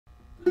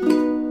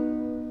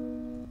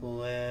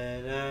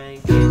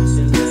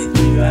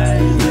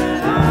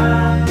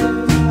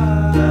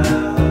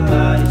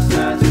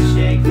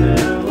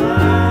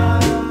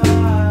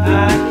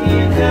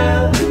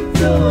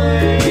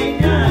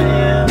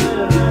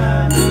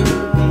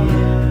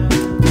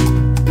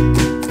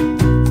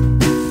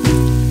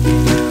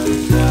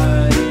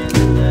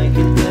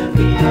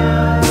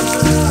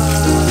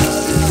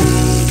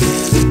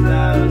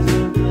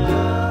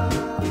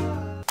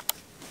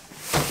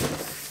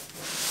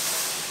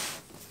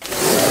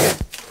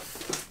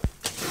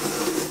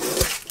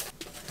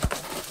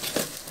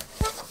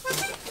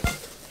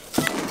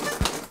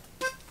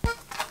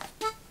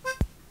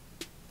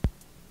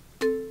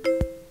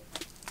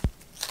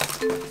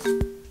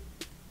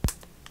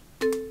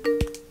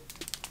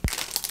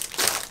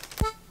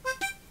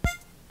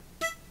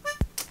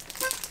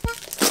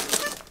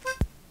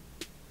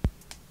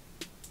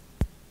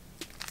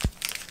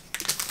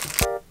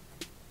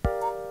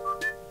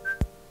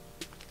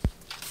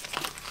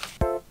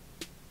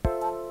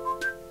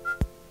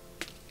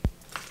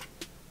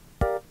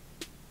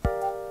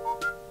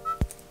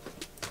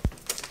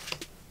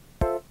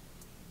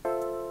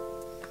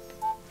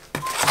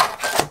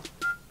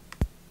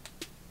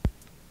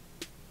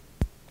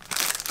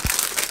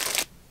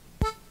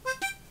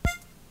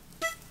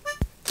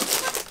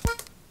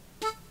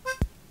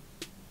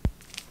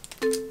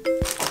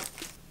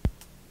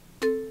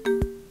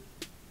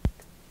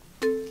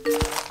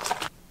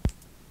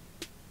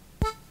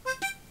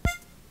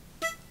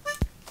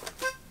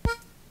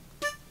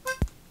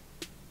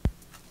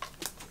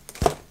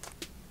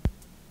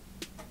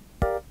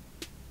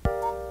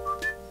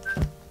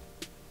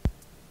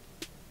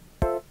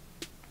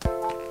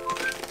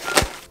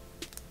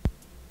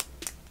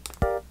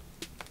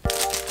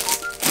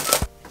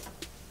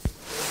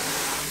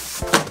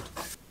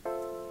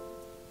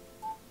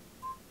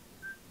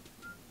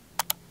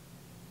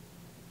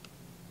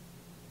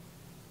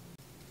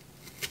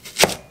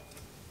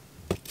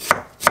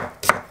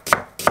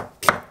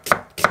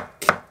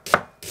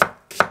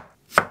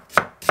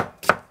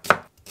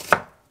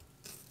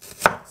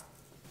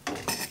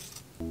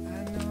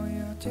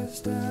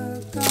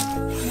stuck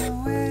on the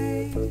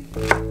way.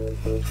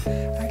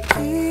 I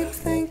keep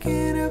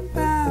thinking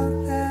about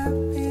that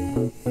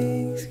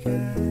big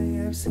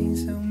sky I've seen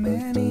so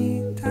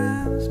many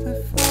times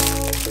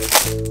before,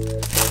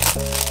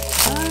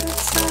 but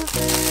it's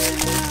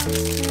something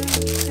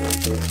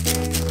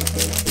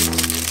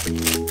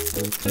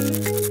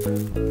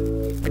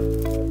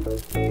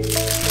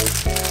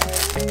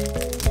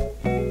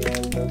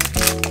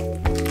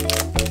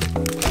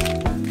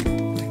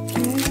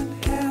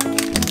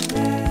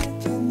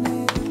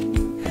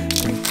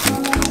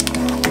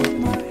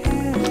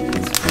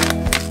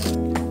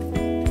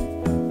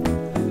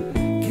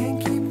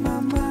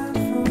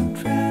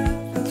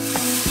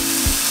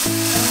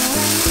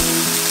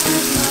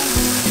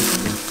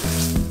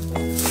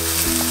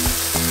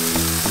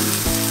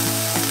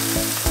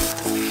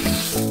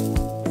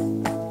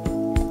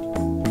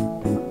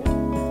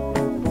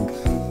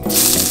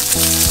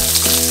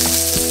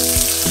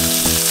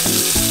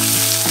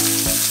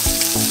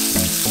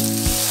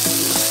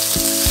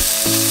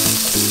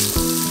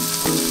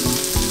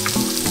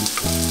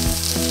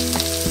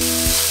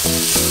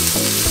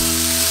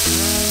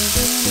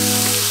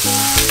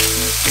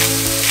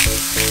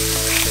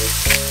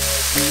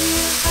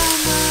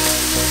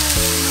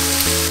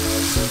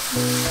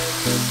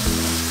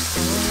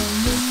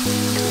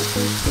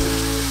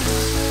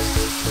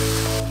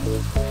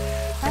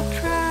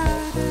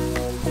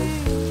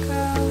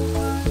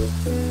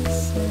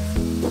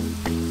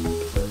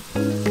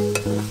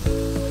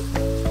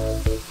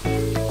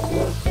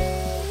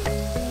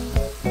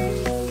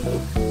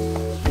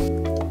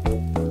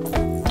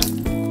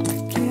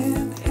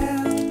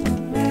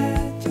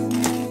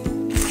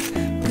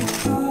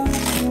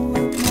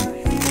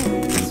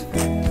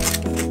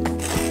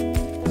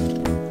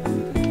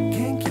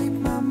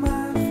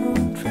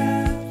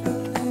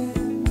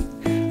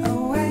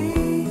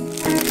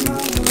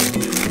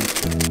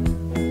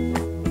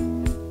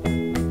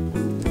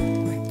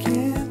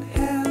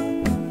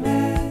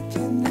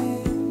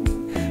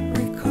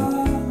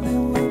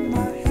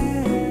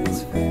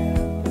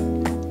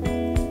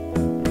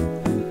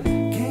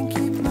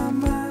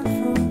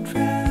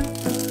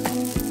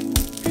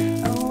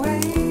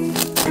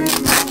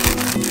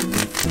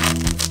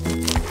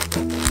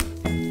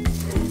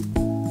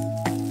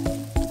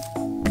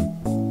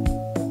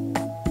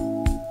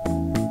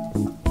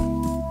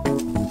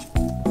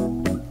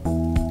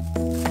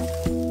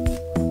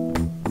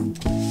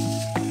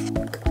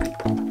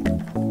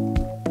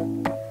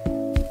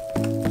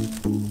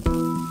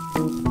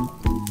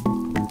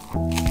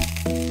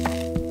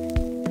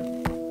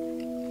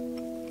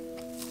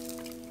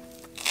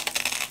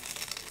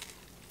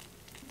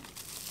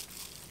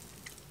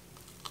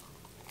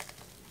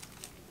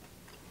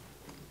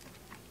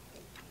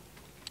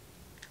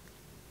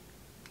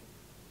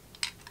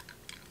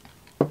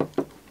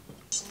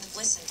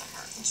listen to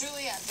her.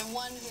 Julia, the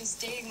one who's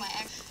dating my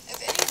ex, if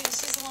anything,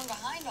 she's the one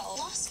behind all.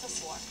 Lost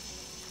before.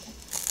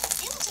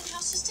 Hamilton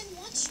House just didn't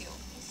want you.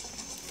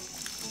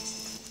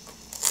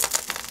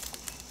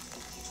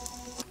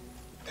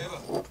 Ava,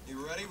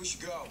 you ready? We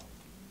should go.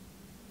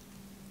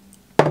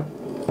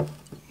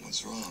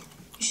 What's wrong?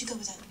 You should go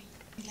without me.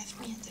 You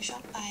left me at the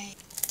shop. Let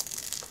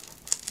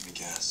me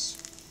guess.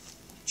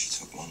 She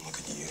took one look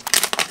at you.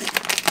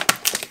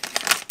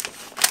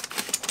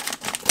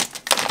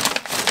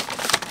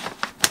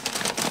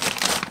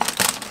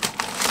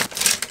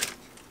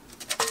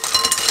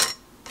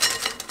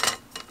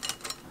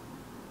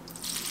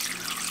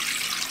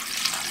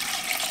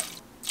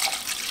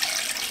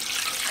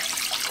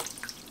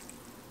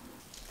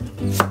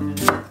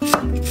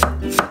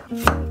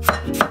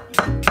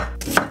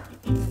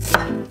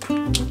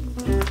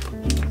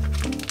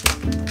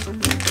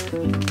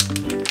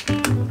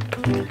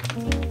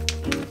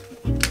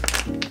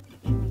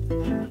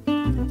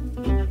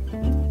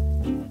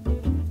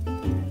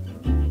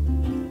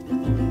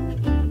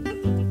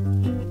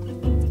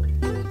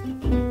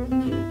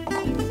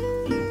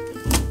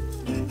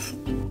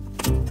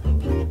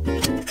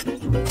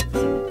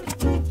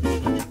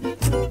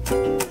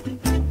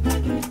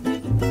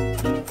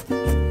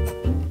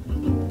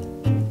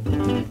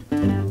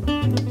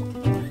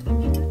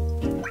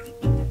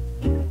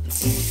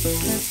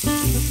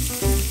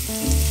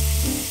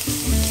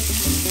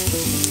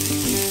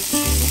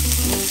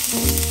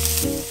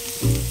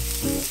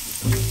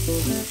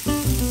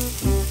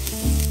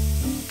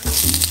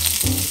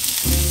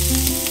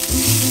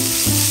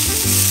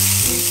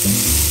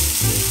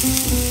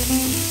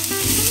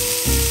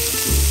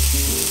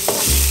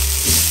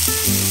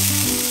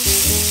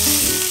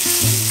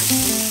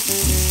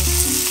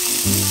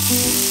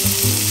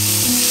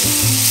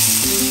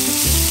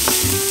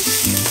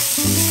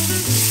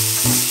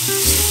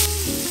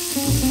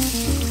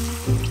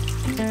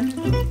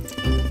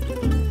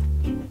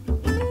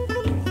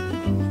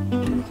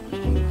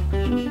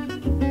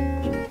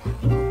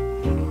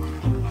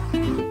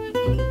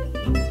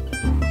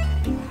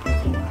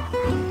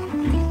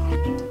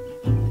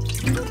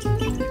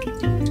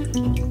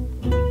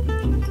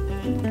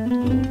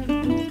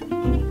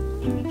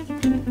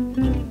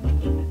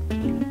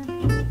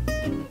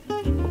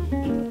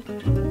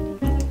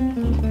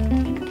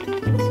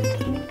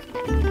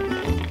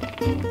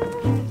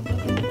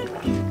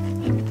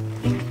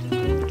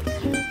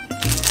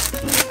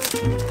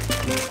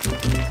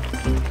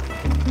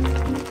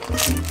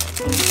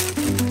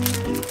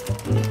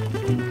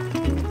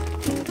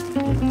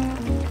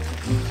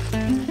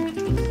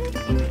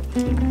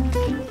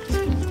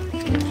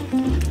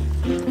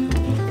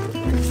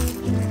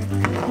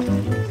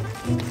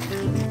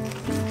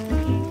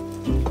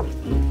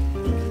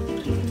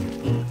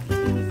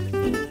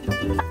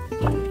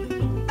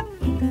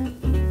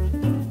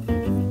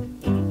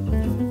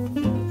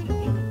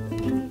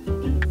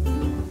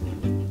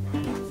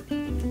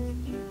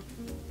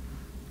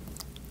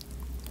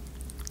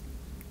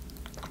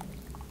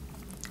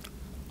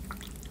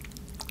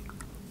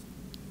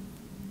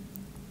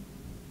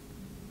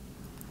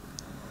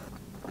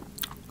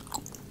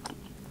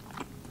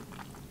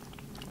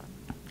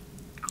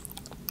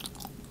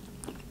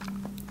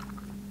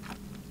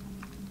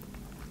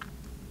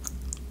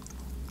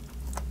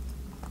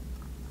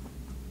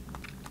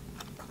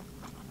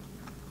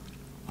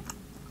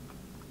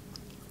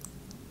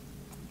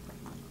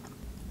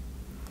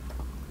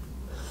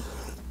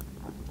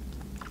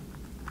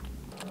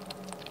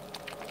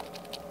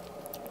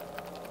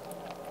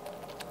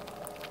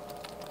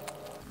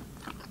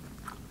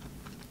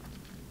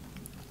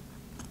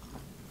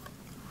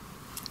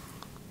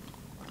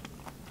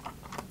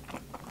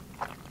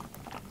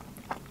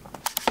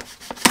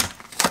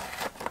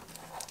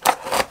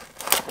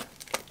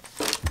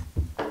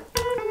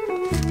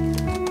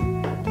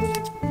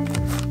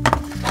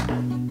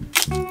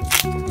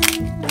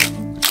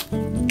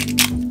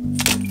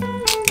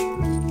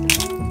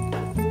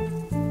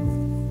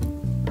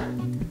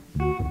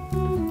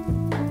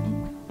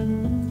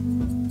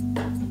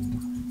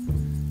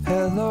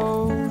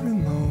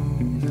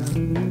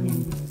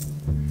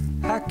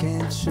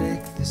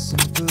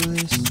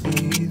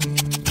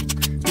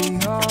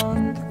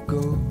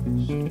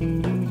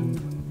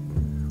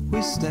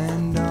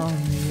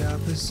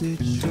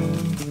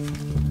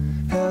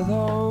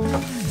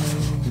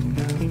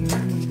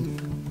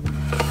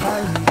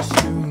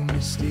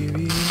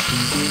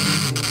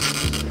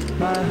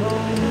 my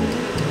home.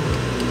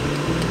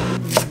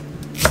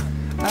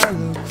 I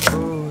look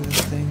for the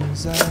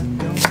things I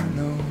don't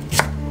know.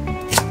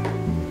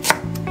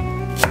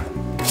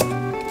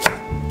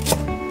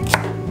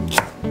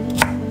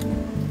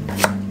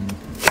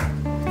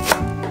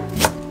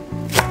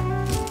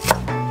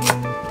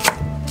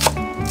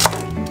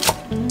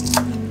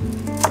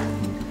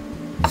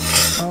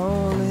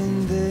 All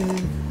in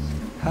this,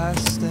 I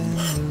stand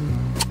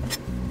alone.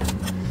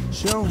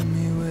 Show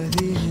me where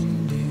the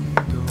ending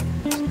goes.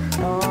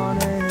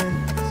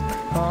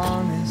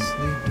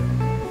 Honestly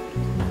don't.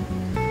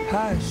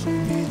 I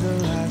should be the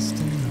last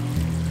to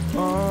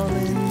know. All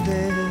in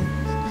this,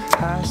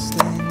 I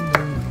stand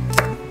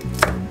alone.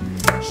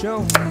 Show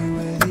me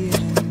where the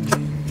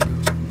ending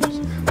goes.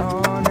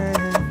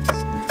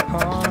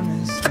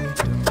 Honestly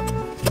don't.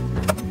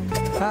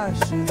 I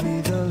should be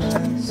the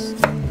last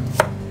to know.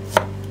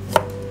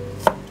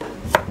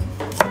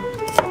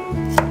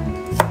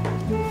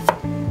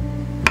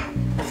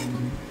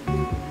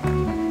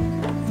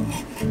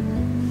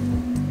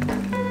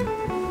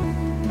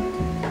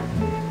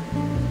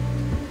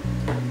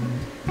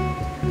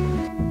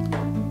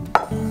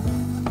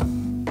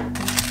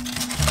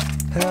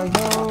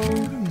 Hello,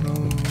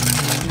 moon.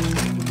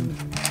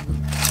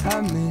 I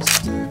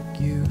mistook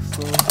you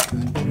for a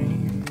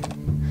dream.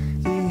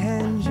 The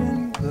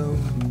engine glowed.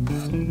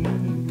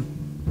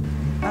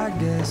 I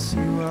guess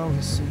you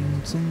always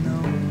seem to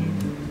know.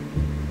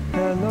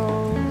 Hello,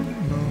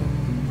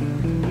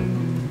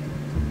 moon.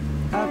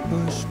 I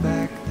push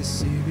back the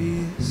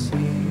serious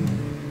here.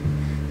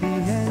 The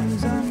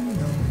end's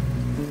unknown.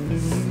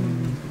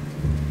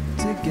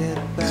 To get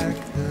back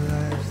the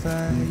life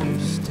I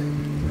used to know.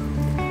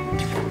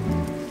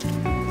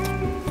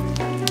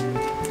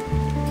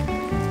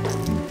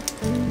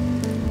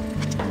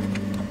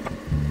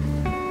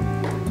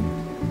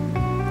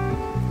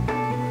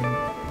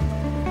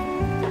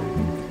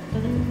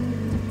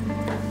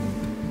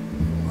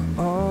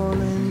 All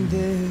in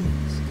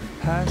this,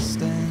 I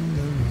stand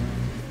alone.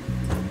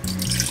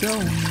 Show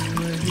me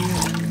where the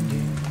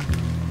ending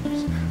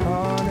goes.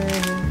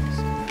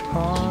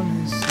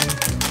 Honestly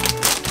don't.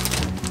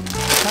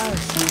 I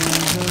should be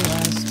the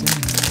last to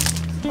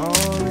know.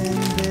 All in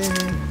this,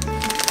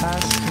 I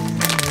stand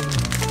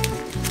alone.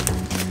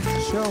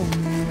 Show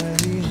me where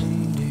the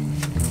ending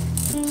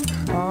goes.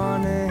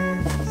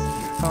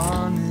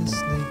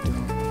 Honestly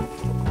don't.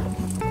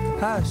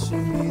 I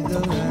should be the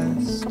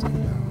last to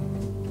know.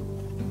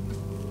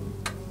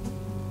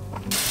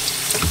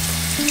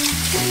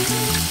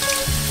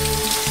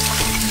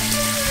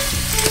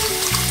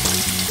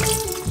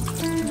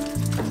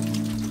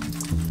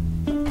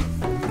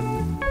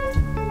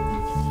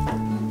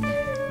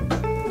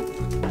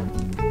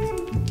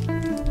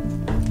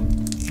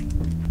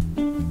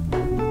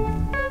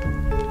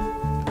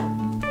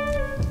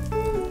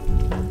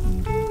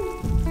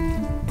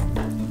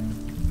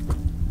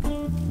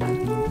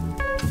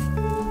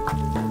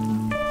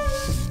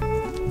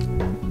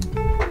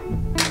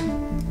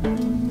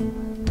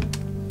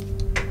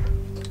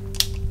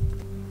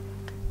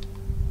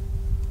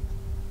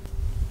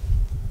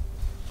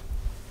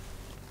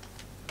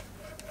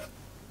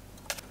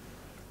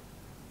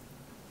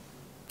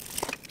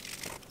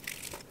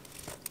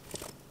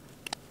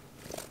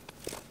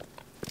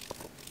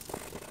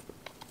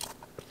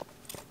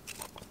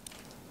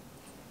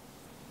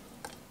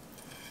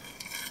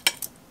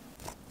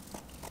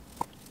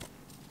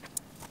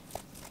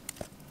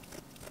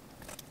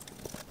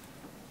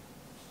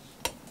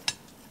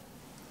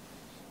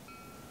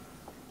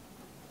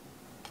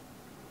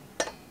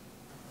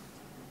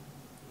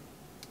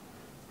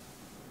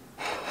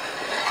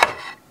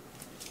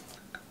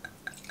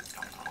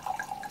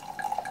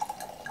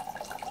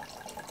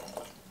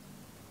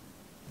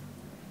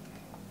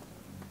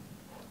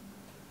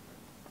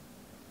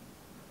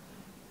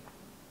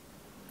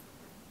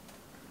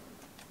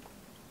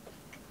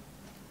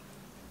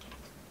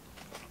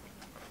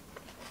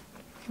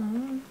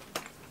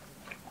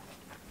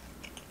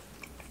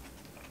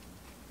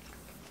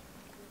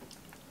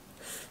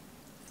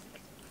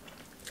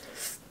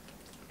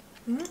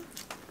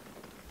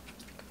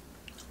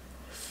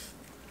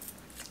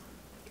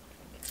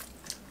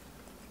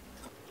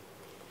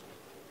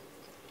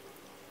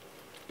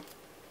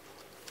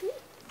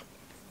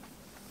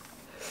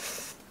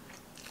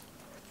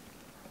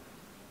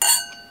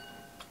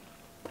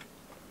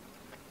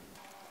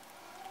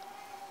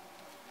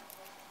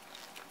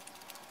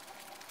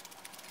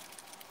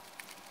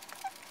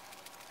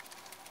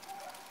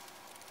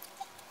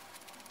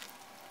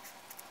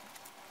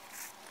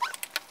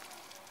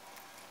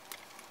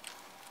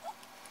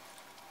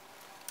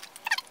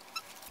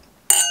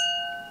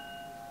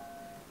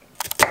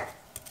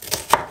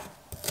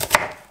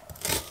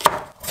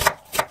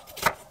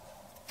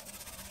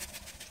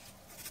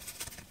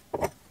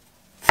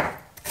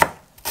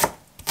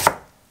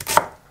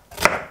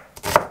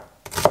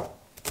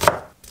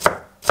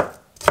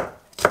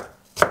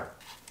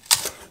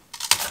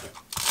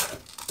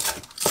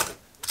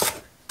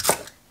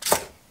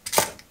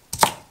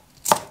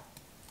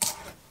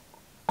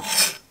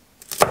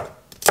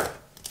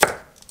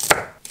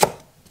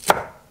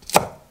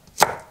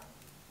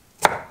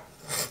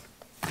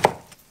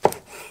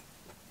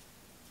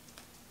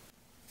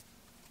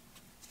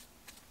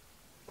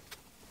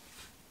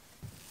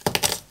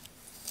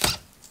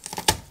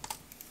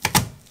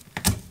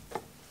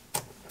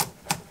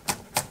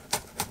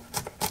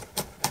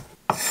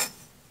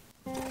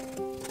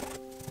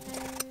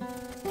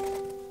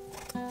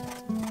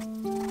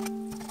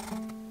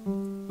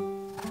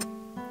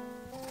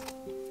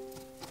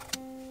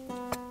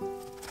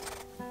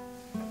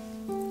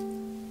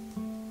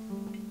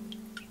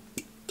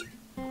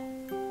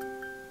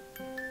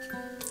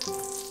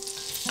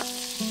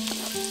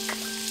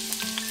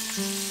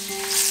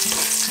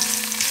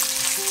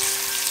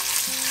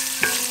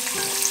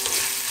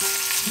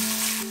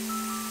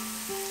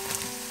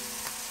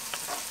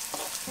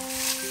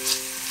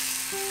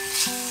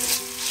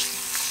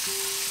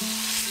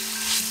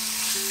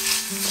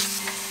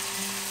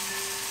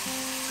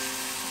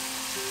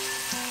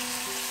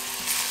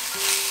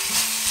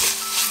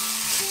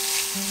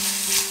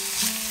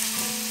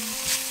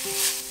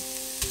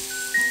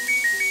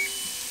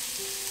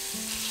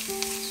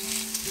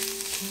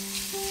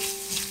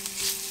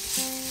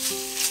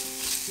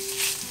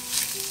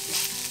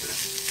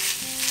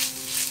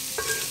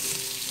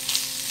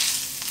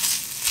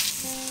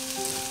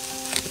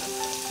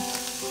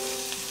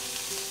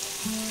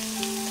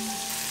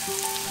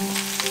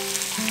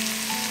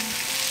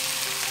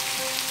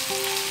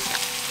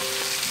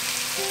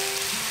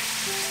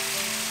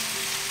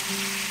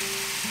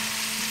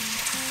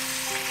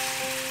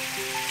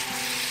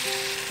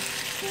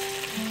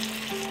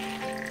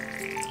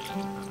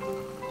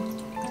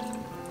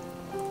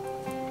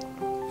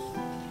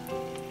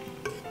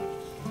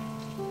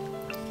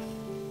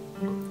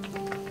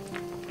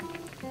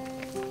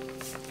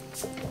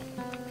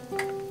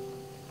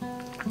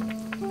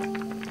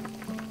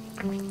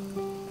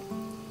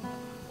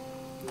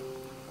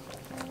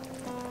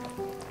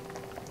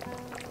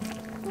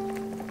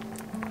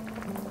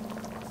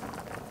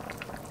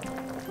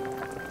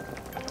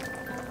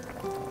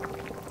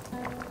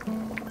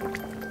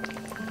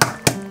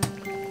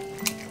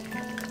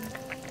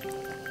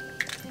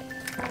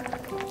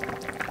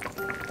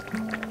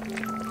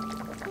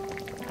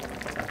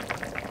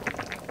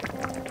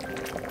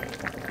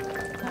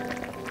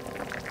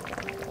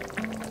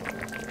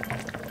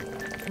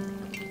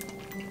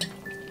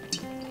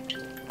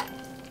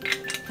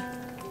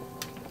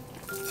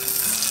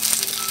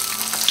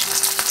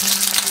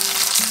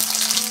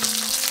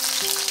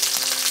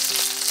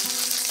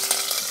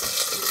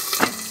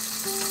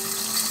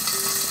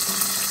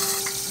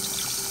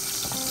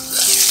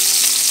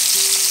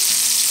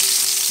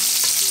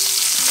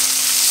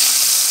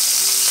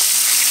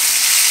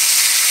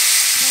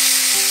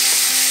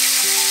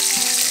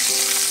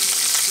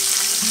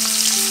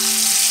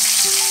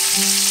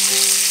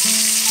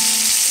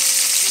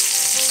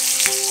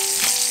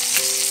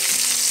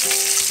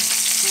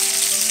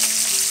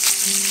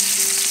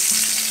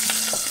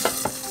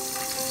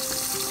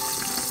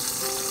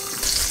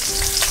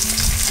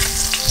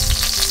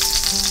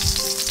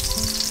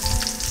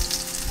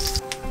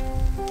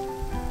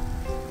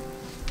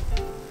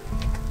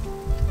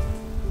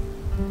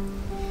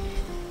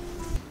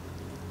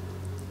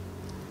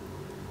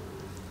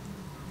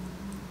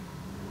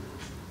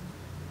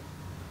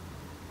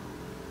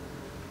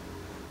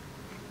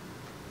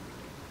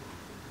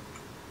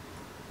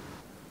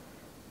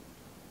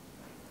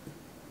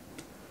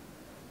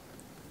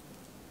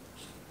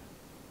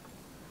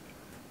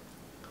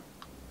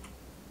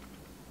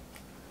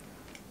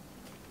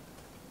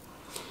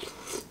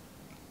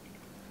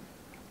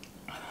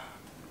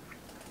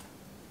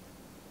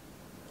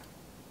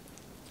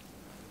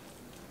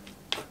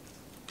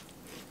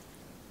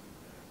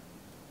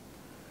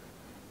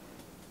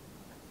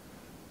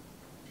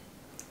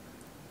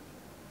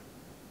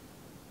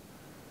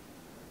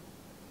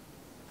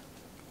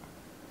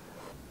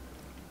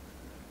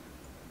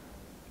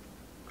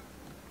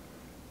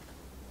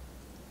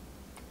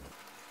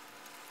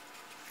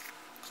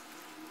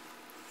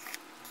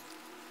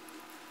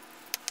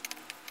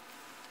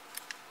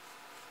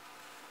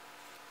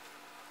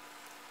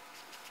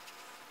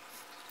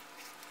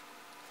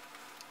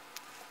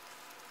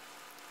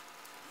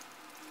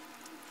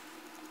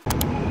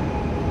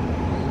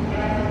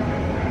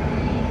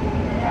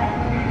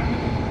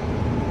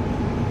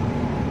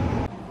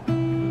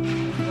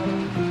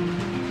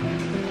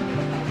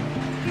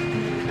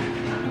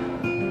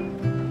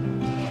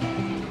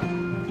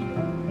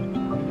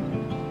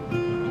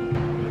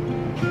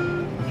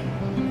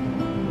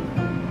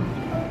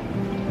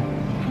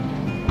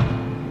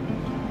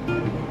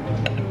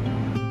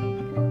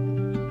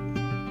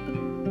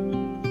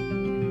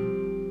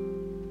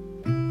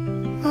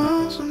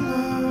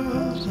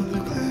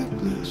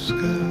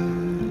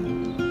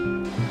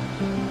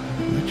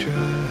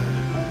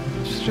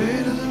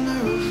 straight as a